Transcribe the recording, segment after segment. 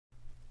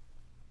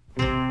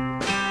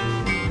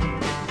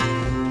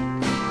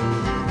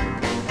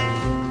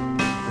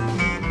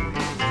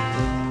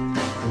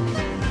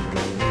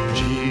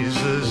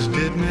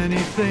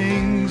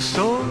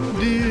so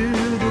dear.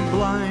 The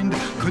blind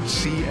could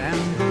see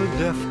and the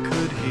deaf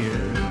could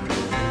hear.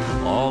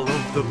 All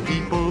of the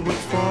people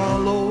would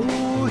follow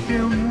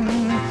him.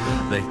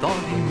 They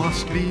thought he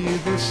must be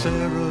the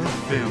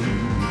seraphim.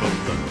 But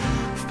the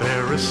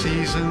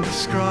Pharisees and the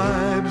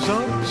scribes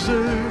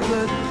observed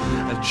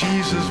that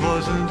Jesus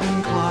wasn't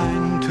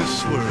inclined to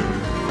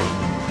swerve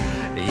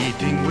from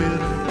eating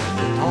with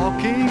and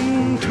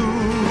talking to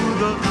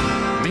the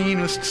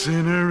meanest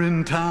sinner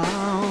in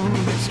town.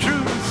 It's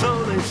true,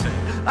 so they say,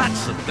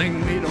 that's the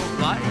thing we don't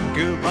like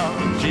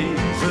about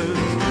Jesus.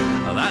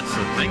 That's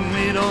the thing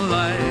we don't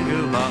like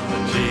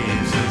about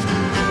Jesus.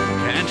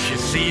 Can't you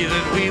see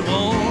that we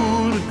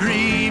won't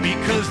agree?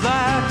 Because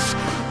that's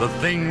the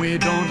thing we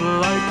don't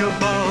like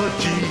about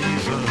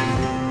Jesus.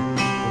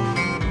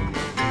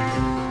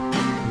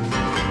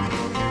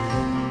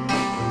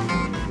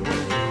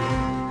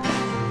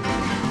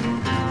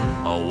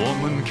 A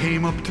woman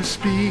came up to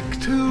speak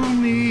to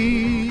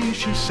me.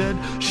 She said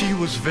she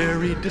was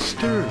very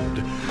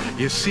disturbed.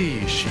 You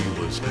see, she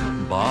was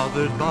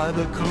bothered by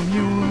the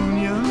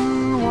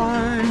communion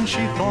wine.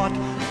 She thought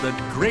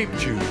that grape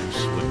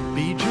juice would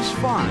be just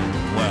fine.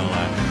 Well,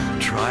 I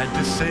tried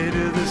to say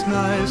to this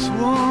nice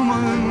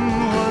woman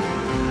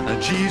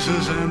what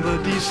Jesus and the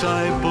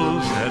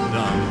disciples had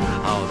done.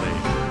 How they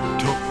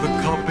took the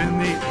cup in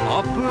the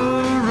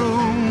upper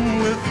room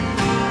with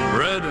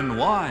bread and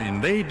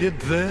wine. They did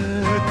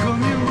their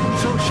commune.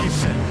 So she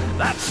said,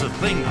 that's the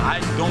thing I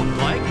don't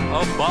like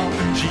about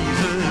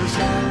Jesus.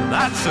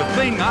 That's the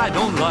thing I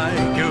don't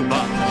like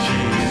about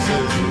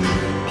Jesus.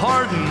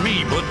 Pardon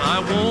me, but I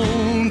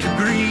won't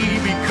agree,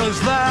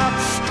 because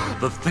that's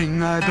the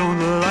thing I don't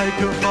like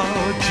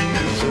about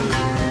Jesus.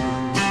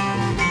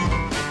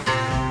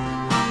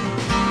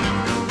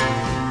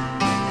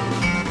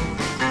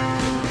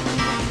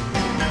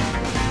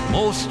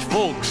 Most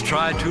folks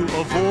try to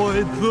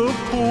avoid the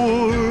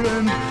poor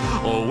and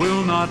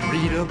will not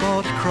read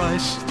about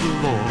Christ the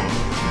Lord.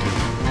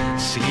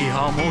 See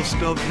how most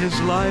of his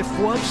life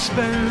was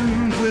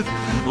spent with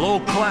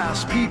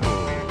low-class people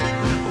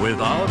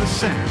without a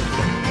cent.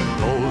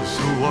 Those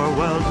who are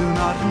well do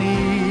not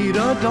need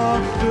a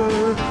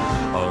doctor,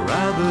 or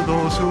rather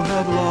those who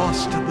have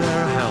lost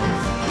their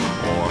health.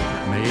 Or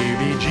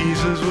maybe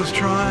Jesus was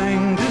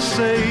trying to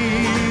say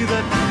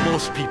that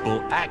most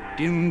people act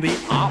in the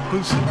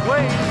opposite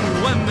way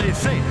when they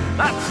say,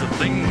 that's the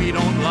thing we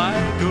don't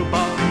like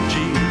about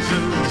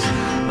Jesus.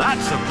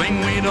 That's the thing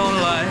we don't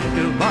like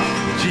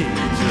about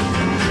Jesus.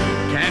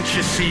 Can't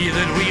you see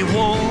that we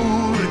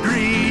won't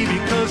agree,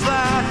 because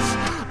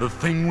that's the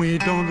thing we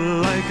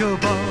don't like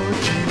about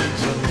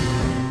Jesus.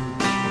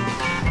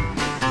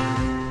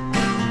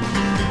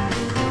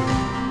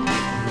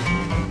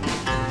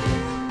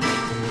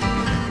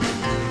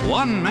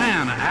 One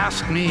man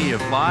asked me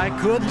if I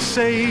could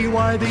say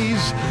why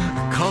these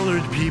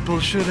colored people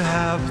should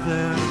have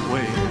their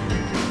way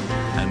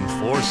and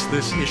force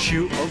this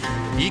issue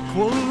of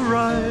equal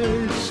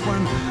rights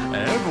when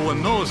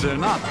everyone knows they're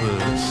not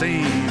the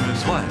same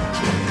as whites.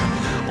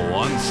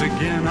 Once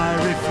again I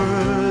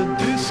referred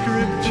to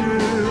scripture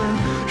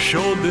and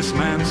showed this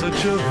man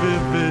such a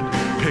vivid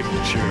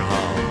picture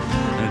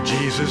how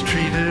Jesus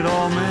treated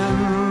all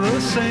men the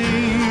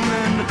same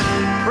and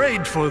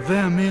prayed for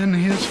them in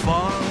his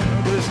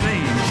Father's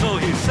name. So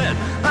he said,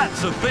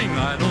 that's the thing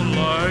I don't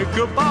like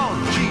about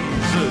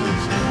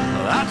Jesus.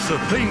 That's the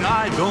thing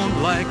I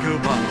don't like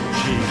about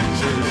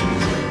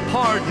Jesus.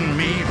 Pardon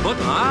me, but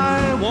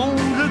I won't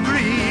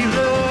agree.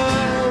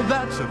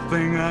 That's the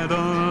thing I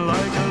don't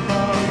like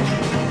about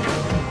Jesus.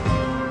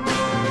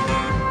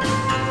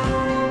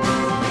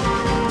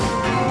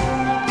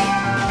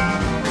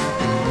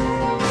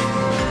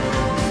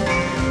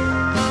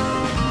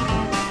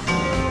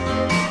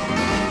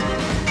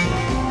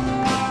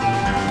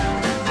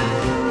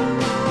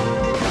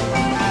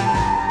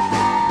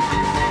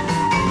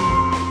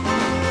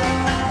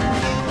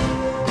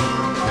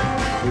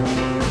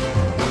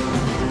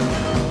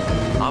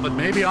 But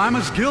maybe I'm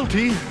as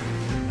guilty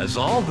as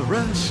all the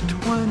rest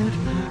when it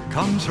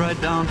comes right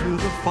down to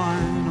the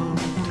final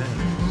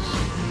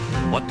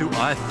test. What do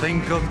I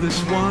think of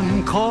this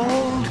one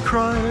called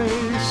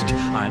Christ?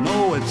 I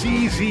know it's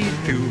easy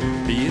to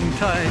be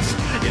enticed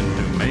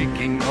into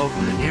making of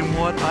him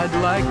what I'd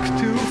like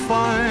to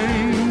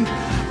find,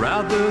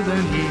 rather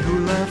than he who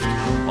left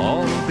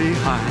all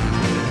behind,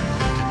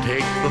 to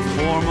take the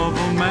form of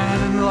a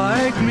man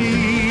like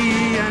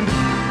me and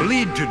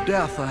bleed to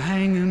death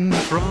a-hanging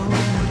from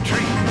a tree.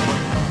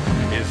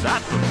 Is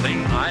that the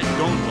thing I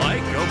don't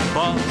like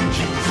about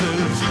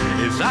Jesus?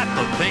 Is that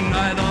the thing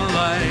I don't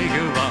like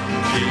about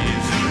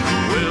Jesus?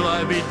 Will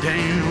I be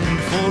damned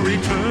for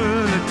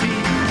eternity?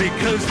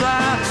 Because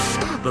that's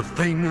the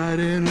thing I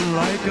didn't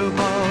like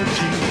about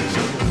Jesus.